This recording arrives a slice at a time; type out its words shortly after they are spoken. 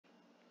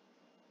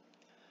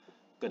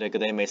Good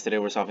day, mates. Today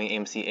we're solving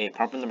AMC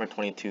problem number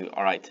 22.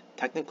 Alright,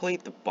 technically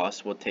the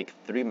bus will take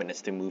 3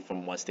 minutes to move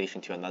from one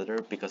station to another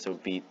because it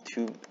would be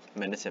 2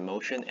 minutes in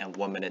motion and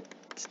 1 minute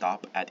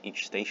stop at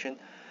each station.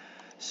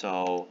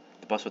 So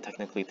the bus will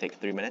technically take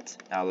 3 minutes.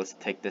 Now let's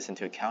take this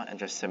into account and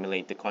just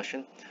simulate the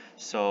question.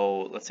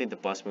 So let's say the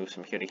bus moves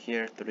from here to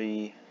here,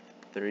 3,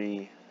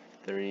 3,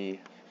 3,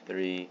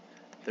 3,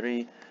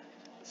 3.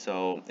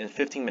 So in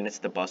 15 minutes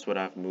the bus would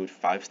have moved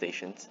 5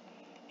 stations.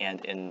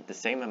 And in the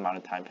same amount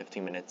of time,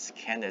 15 minutes,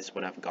 Candace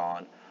would have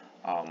gone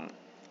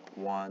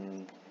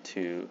 1,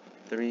 2,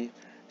 3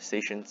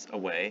 stations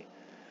away.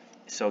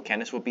 So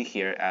Candace will be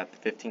here at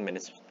 15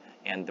 minutes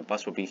and the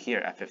bus will be here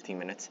at 15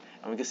 minutes.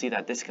 And we can see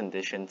that this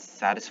condition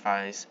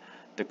satisfies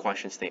the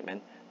question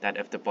statement that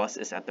if the bus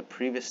is at the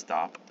previous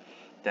stop,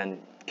 then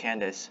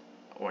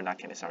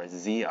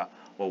Zia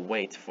will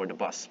wait for the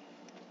bus.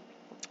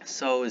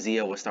 So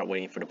Zia will start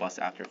waiting for the bus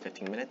after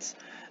 15 minutes,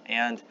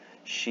 and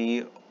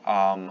she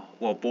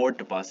will board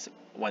the bus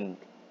when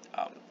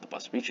the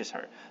bus reaches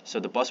her. So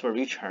the bus will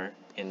reach her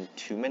in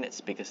 2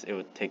 minutes because it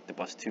would take the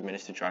bus 2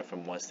 minutes to drive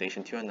from one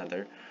station to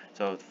another.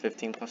 So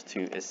 15 plus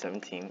 2 is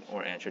 17,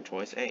 or answer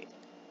choice A.